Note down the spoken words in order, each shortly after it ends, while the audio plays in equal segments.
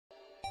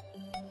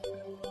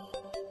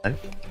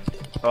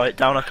Right,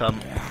 down I come.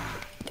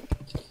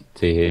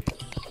 See you.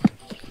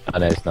 I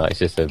know it's not, it's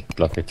just a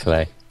block of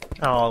clay.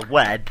 Oh,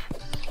 web.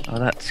 Oh,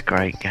 that's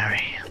great,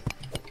 Gary.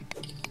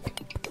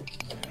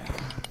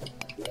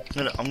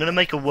 I'm gonna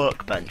make a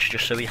workbench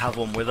just so we have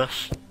one with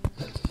us.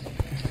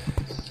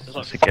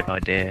 That's a good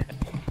idea.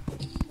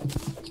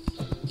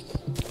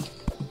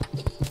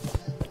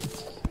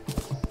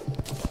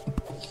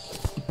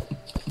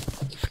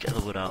 Let's get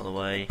the wood out of the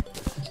way.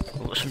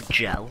 I've got some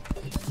gel.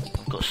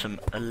 I've got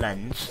a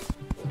lens.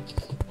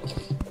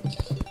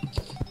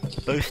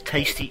 Both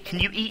tasty. Can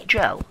you eat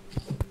gel?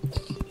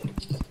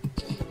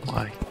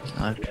 Why?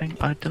 I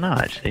don't know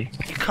actually.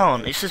 You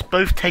can't. It says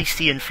both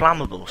tasty and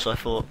flammable, so I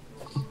thought.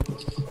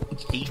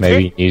 Eat Maybe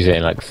it? you can use it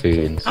in like food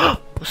and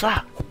stuff. What's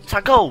that? Is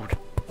that gold?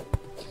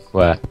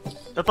 Where?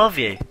 Above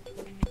you?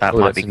 That Oh,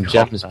 might there's be some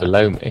gems copper.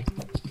 below me.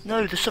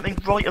 No, there's something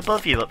right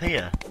above you up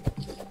here.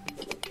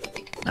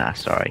 Ah,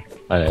 sorry.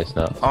 I know it's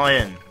not.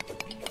 Iron.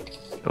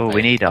 Oh,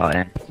 we need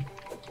iron.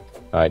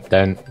 Alright,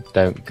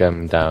 don't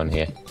come down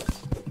here.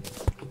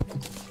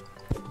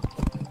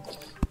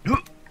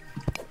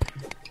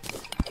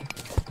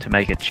 To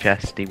make a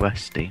chesty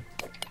westy.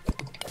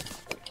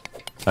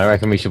 I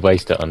reckon we should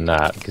waste it on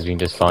that, because we can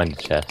just find a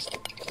chest.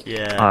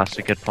 Yeah. Oh, that's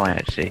a good point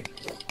actually.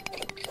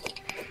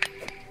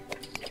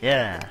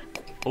 Yeah.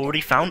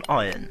 Already found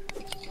iron.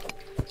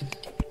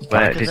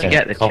 Where Back did of you the-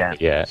 get the Copper,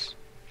 gems? yeah.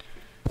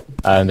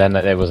 And then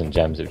it wasn't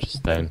gems, it was just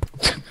stone.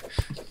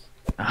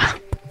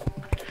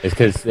 It's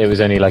because it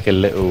was only like a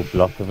little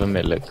block of them,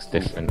 it looks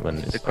different when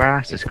it's... The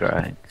grass is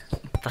growing.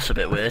 That's a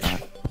bit weird.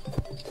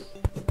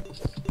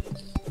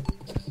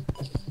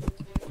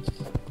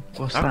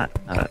 What's Oh. that?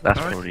 That's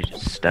Alright. probably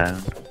just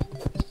stone.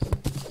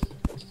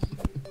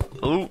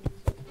 Oh,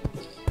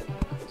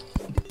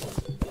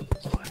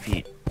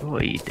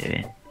 What are you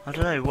doing? I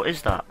don't know. What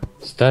is that?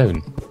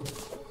 Stone?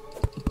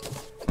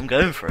 I'm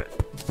going for it.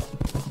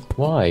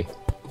 Why?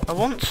 I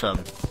want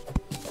some.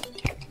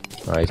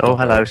 Right, Oh,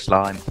 hello,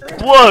 slime.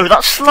 Whoa,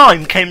 that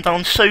slime came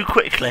down so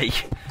quickly.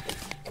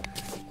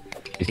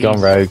 He's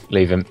gone rogue,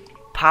 leave him.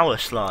 Power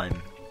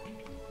slime.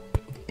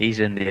 He's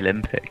in the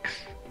Olympics.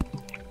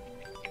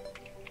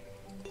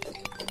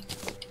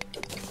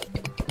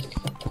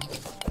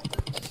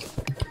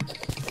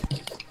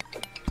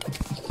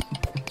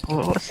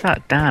 What's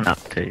that Dan up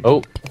to?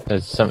 Oh,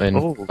 there's something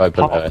Oh, right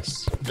below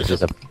pots. us.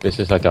 This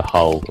is like a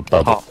hole, a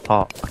bubble.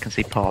 Pot. I can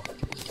see pot.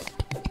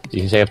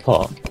 You can say a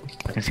pot?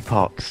 I can see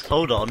pots.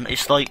 Hold on,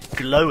 it's like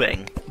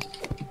glowing.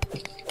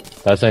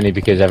 That's only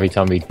because every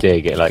time we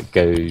dig, it like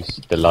goes,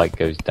 the light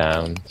goes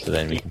down, so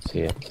then we can see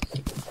it.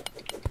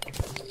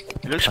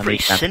 It looks I pretty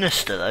need that.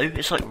 sinister though.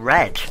 It's like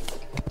red.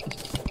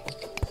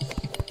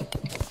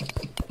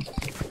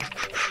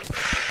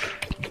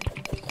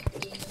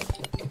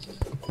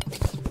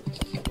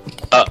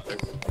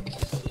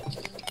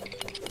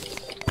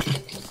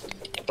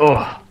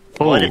 Oh,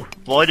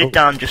 Why did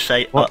Dan just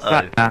say what's uh-oh?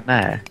 that down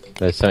there?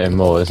 There's something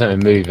more, there's something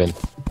moving.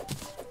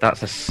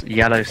 That's a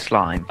yellow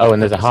slime. Oh,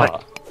 and there's a It's like-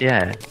 heart.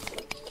 Yeah.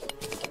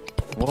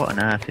 What on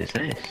earth is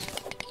this?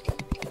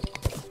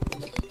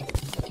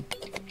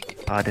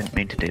 Oh, I didn't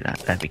mean to do that.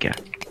 There we go.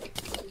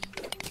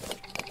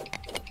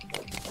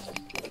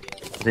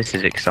 This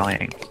is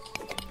exciting.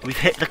 We've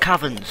hit the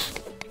caverns.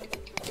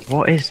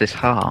 What is this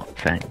heart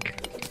thing?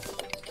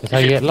 That's how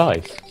you get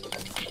life.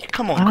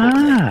 Come on,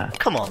 Courtney. Ah!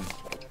 Come on.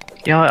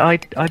 Yeah, I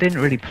didn't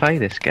really play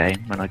this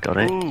game when I got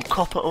it. Ooh,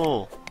 copper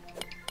ore.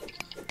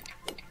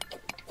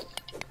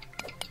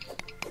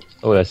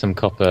 Oh, there's some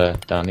copper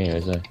down here,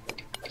 is there?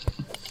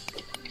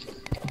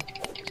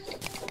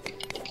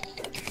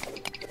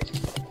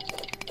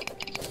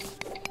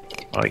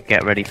 Alright,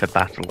 get ready for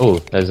battle. Oh,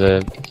 there's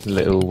a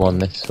little one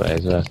this way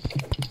as well.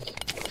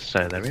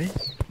 So there is.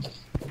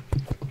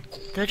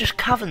 There are just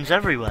caverns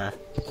everywhere.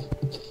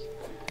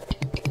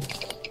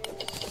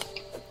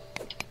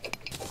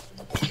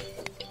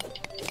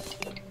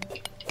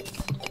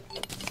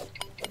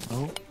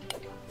 Oh.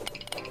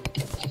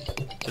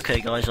 Okay,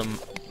 guys, I'm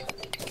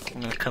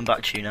gonna come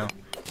back to you now.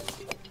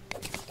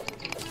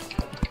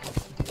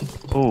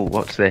 Oh,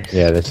 what's this?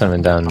 Yeah, there's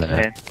something down there.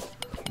 Here.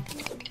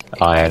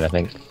 Iron, I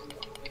think.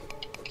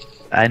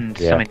 And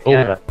Yeah. something Oh,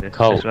 yellow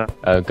coal. as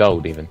well.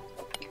 Gold even.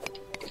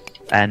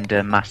 And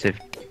a massive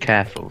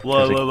careful.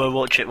 Whoa, 'cause it- whoa, whoa,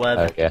 watch it, Web.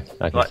 Oh yeah,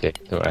 I can Right. see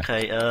it. Don't worry.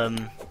 Okay,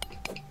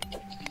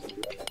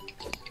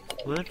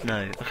 wood?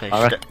 No. Okay,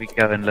 I reckon we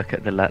go and look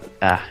at the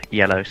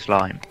yellow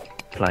slime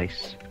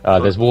place. Oh,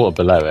 there's water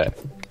below it.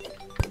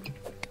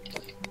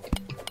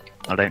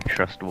 I don't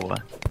trust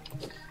water.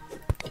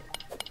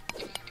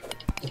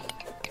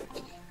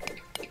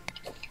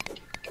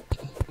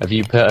 Have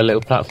you put a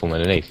little platform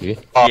underneath, have you?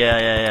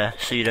 yeah,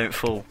 so you don't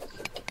fall.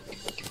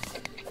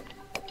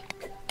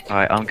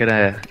 Alright, I'm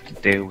gonna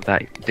deal with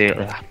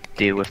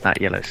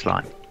that yellow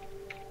slime.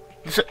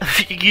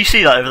 You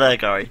see that over there,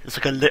 Gary? It's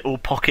like a little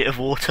pocket of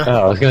water.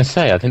 Oh, I was going to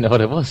say, I didn't know what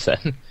it was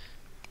then.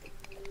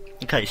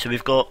 Okay, so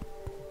we've got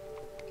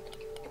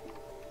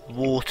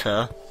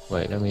water.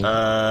 Wait, let me...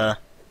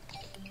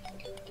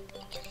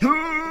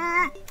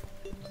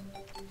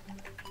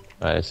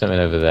 Right, there's something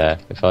over there.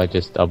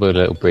 I'll build a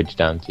little bridge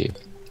down to you.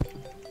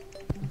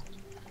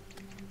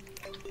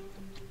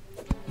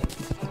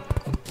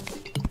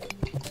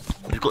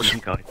 We've got This some.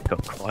 guy's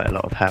got quite a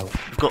lot of health.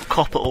 We've got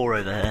copper ore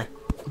over here,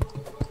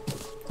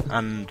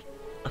 and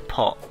a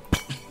pot.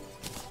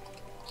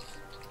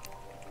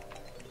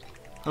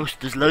 Oh,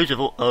 there's loads of.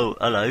 Oh,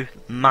 hello,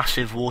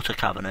 massive water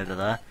cavern over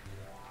there.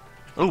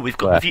 Oh, we've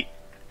got. Where?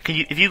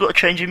 Have you got to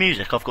change your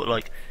music? I've got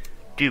like,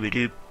 dooby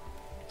doo.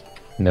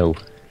 No.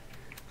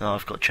 Oh,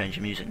 I've got to change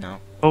your music now.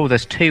 Oh,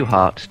 there's 2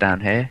 hearts down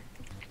here.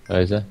 Oh,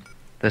 is there?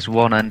 There's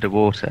one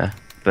underwater,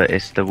 but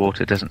the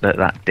water doesn't look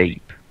that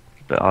deep.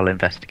 But I'll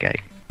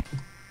investigate.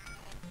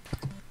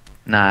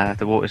 Nah,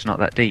 the water's not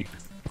that deep.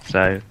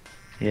 So,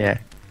 yeah.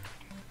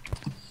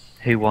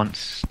 Who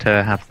wants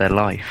to have their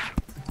life?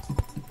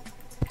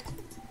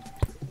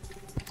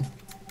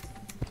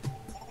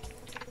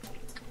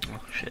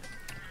 Oh shit.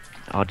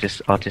 I'll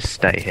just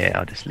stay here.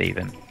 I'll just leave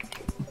him.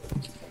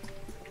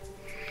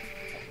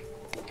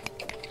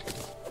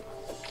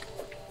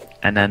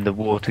 And then the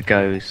water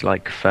goes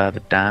like further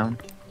down.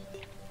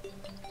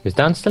 Is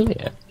Dan still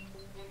here?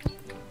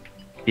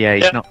 Yeah,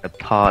 he's Yeah. not a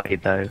party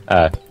though.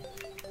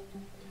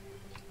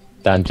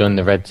 Dan joined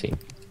the red team.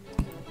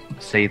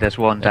 See, there's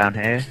one down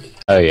here.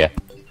 Oh, yeah.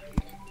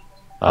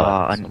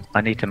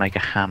 I need to make a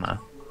hammer.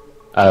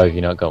 Oh, have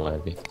you not got one,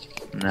 have you?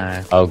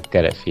 No, I'll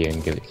get it for you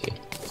and give it to you.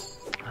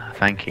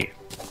 thank you.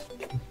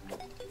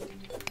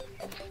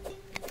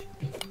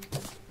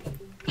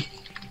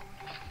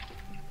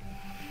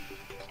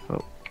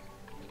 Oh,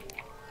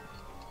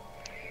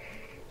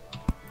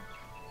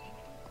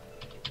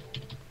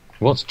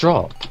 What's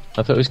drop?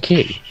 I thought it was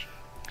key.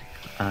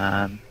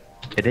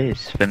 it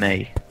is for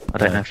me. I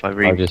don't Yeah, know if I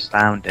I'll just-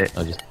 found it.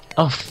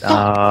 Oh, fuck!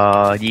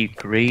 Oh, you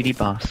greedy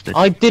bastard.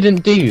 I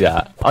didn't do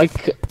that.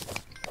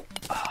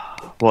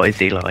 What is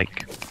he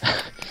like?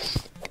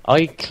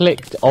 I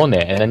clicked on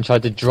it and then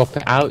tried to drop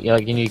it out,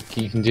 like you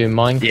can do in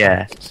Minecraft.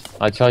 Yeah.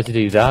 I tried to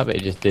do that, but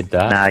it just did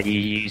that. Nah, you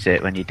use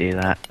it when you do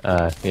that.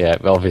 Yeah,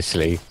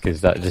 obviously,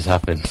 because that just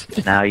happened.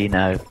 Now you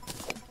know.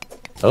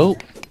 Oh,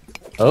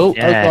 oh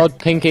Yeah. God,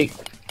 Pinky.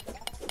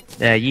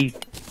 Yeah,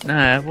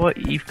 Nah, what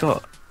you've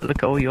got? Look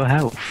at all your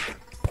health.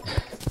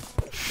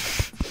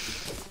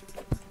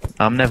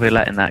 I'm never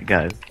letting that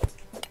go.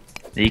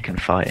 You can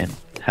fight him,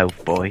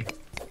 health boy.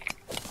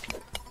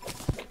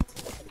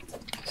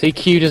 See,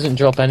 Q doesn't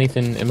drop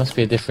anything. It must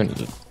be a different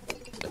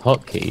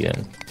hotkey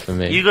then for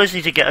me. You guys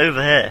need to get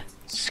over here.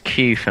 It's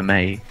Q for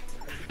me.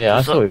 Yeah, I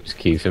It's thought like- it was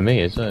Q for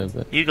me as well.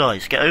 But You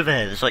guys, get over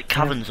here. There's like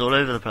caverns all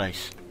over the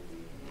place.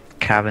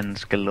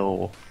 Caverns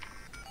galore.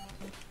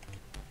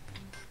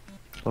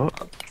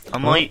 What? I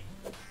might.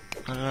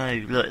 I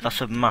don't know. Look,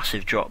 that's a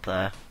massive drop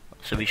there.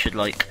 So we should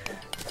like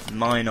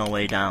mine our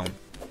way down.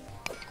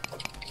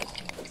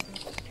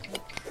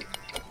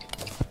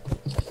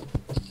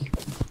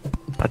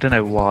 I don't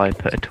know why I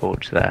put a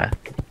torch there.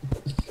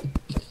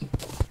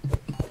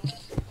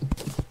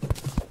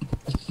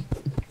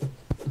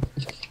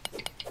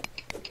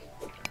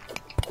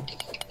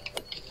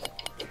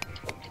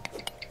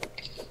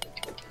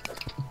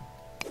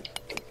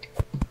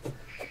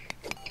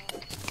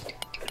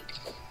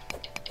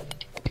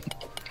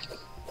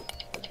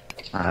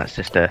 That's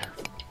just a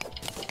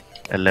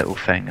little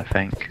thing, I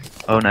think.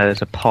 Oh no,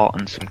 there's a pot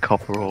and some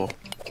copper ore.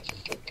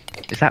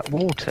 Is that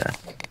water?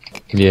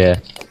 yeah,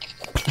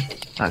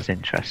 That's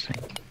interesting.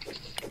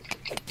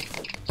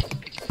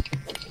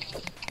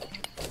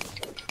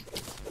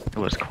 It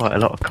was quite a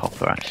lot of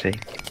copper actually.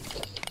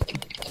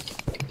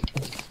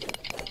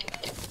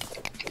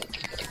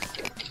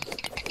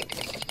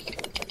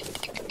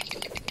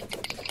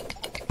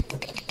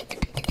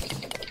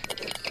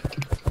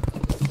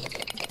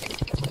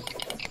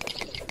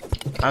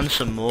 And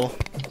some more.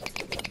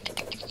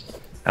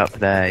 Up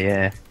there,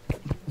 yeah.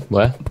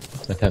 where?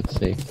 I can't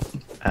see.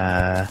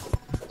 Uh,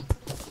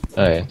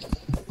 Oh yeah.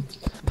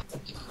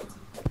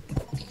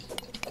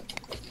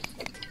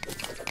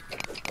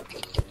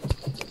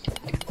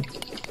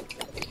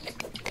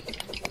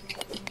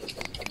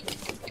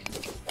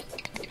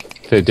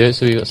 So do it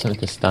so we got something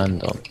to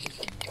stand on.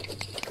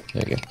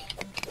 There you go.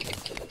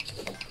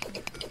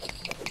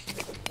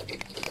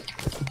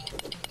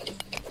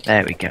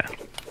 there we go.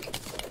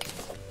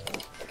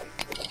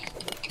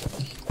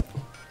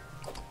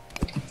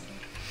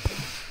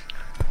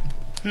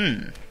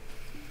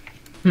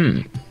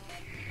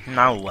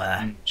 Now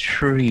where?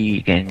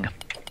 Intriguing.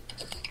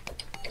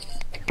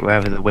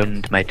 Wherever the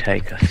wind may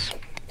take us.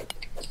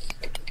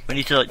 We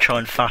need to like try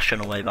and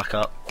fashion our way back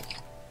up.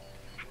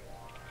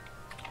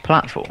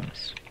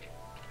 Platforms.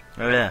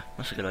 Oh yeah,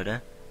 that's a good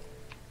idea.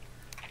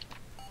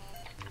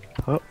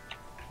 Oh.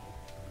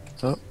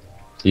 Oh.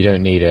 You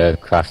don't need a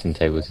crafting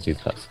table to do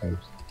platforms.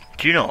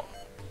 Do you not?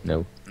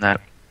 No, No.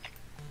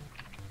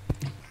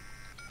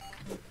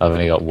 I've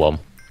only got one.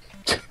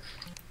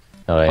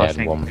 Oh, I I had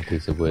think one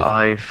piece of wood.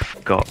 I've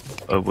got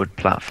a wood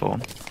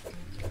platform.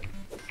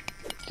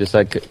 Just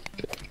like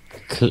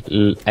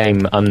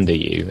aim under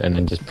you and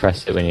then just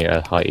press it when you're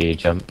at a height you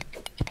jump.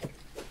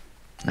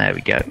 There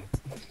we go.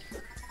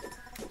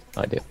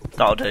 Ideal.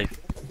 That'll do.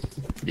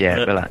 Yeah,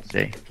 we'll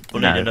actually.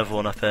 We'll No. need another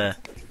one up here.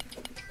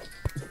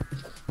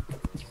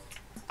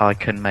 I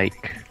can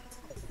make.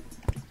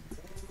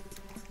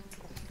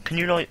 Can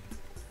you like?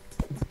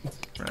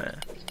 Right.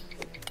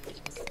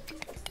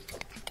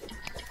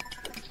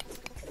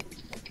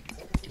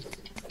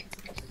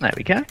 There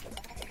we go.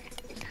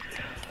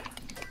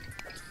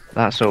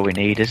 That's all we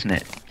need, isn't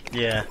it?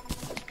 Yeah.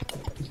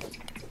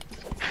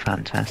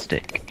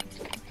 Fantastic.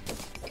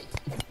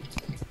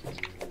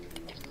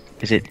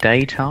 Is it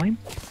daytime?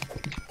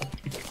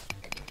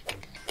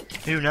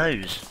 Who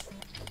knows?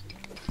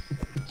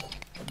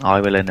 I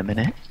will in a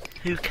minute.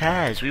 Who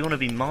cares? We want to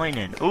be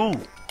mining. Ooh.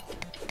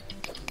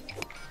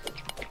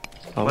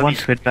 I Well, want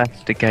he's- to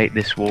investigate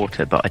this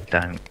water, but I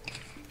don't.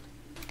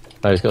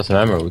 Oh, it's got some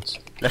emeralds.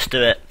 Let's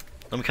do it.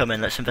 Let me come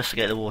in. Let's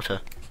investigate the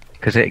water.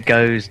 Because it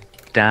goes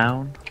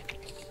down,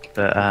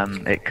 but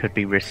it could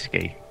be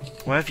risky.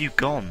 Where have you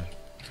gone?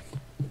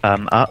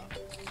 Up.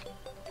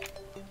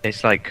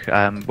 It's like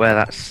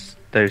where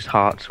those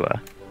hearts were.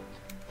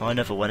 I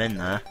never went in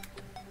there.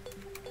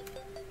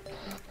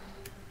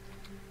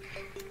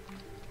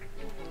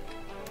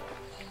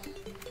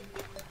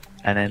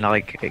 And then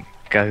like it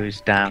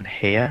goes down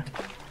here.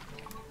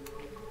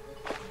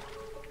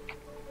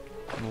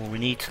 Well, we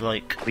need to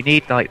like. We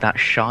need like that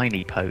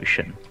shiny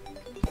potion.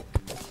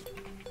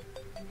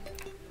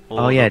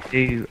 or Oh yeah,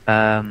 do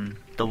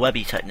The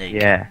webby technique.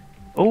 yeah.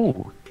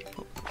 Oh,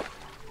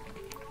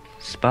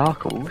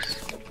 sparkles.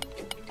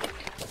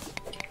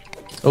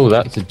 Oh,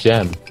 that's a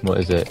gem. What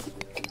is it?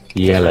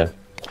 Yellow.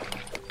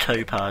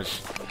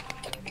 Topaz.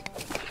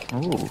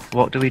 Oh,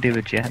 what do we do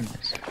with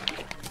gems?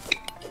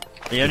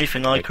 The only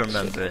thing I can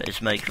remember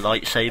is make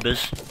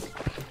lightsabers.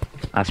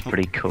 That's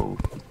pretty cool.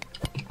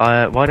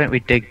 Why don't we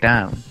dig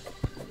down,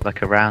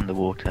 like around the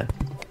water?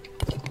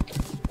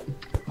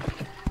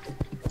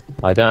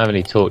 I don't have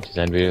any torches,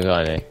 Andrew. Have you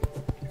got any?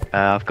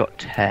 I've got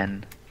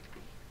 10.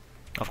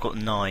 I've got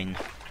 9.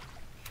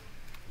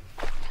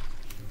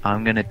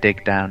 I'm gonna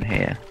dig down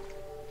here.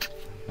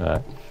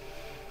 Alright.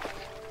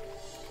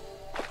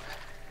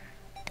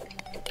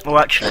 Oh,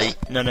 actually,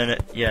 no.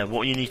 Yeah,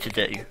 what you need to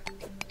do.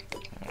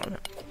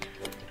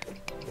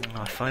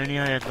 Oh, if only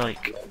I had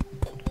like.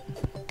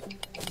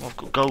 Oh, I've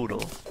got gold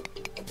ore.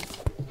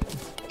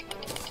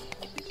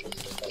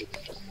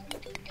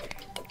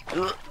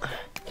 Ugh.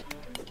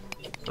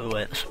 Oh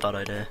wait, that's a bad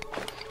idea.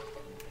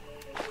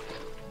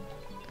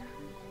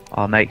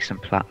 I'll make some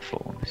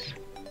platforms.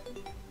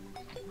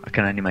 I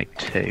can only make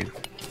 2.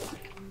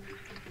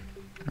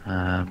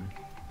 I'm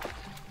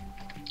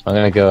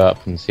gonna go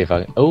up and see if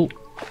I can. Oh!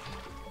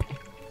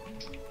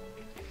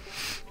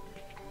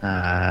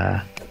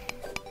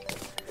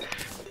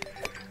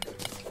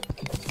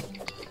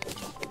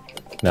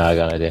 No, I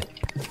got an idea.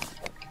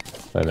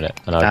 Wait a minute,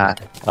 and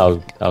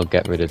I'll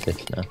get rid of this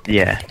now.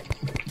 Yeah.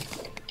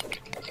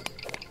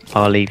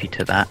 I'll leave you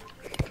to that.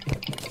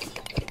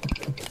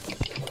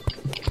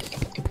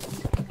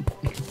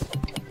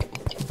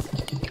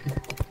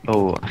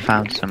 Oh, I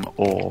found some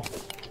ore.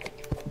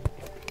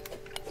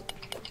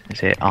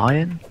 Is it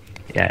iron?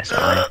 Yeah, it's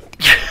iron.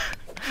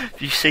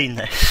 Have you seen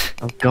this?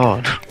 Oh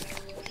god.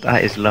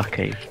 That is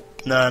lucky.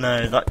 No,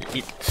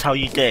 that's how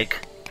you dig.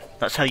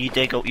 That's how you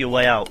dig your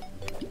way out.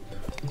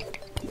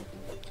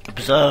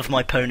 Observe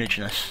my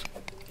ponageness.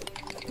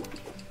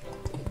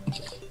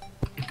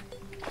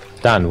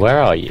 Dan, where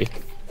are you?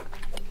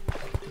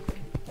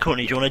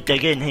 Courtney, do you want to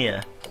dig in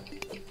here?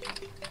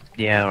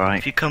 Yeah, alright.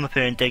 If you come up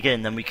here and dig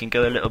in, then we can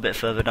go a little bit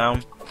further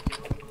down.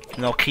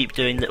 And I'll keep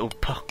doing little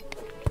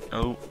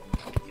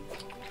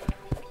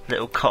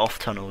little cut-off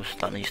tunnels.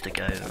 That needs to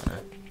go.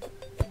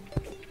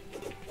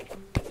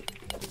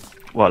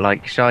 What,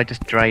 like, should I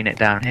just drain it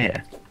down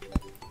here?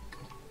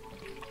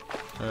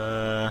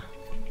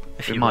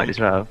 If We you might want. as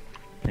well.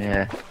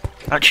 Yeah.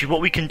 Actually, what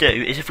we can do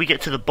is if we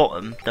get to the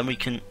bottom, then we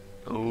can...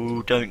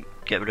 Oh, don't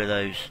get rid of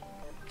those.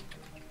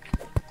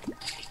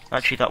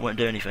 Actually, that won't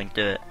do anything.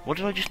 Do it. What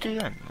did I just do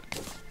then?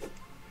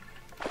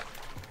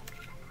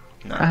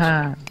 No.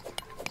 Ah.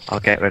 I'll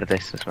get rid of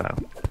this as well.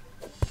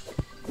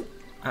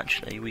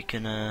 Actually, we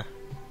can...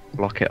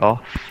 Block it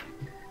off.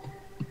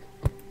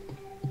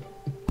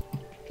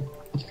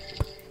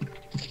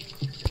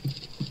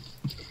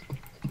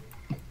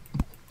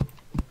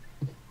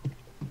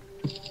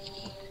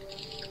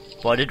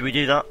 Why did we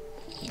do that?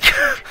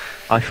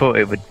 I thought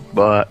it would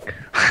work.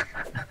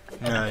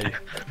 No.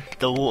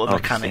 The water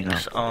Obviously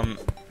mechanics aren't...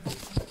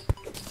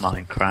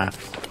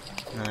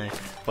 Minecraft. No.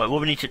 Right,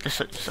 what we need to...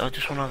 I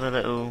just want to have a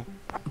little...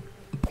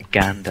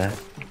 Gander.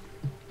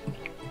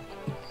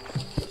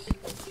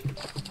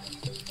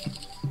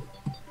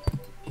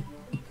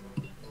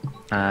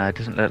 It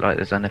doesn't look like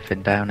there's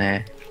anything down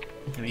here.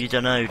 You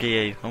don't know, do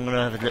you? I'm going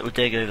to have a little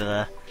dig over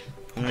there.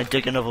 I'm going to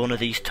dig another one of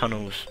these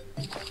tunnels.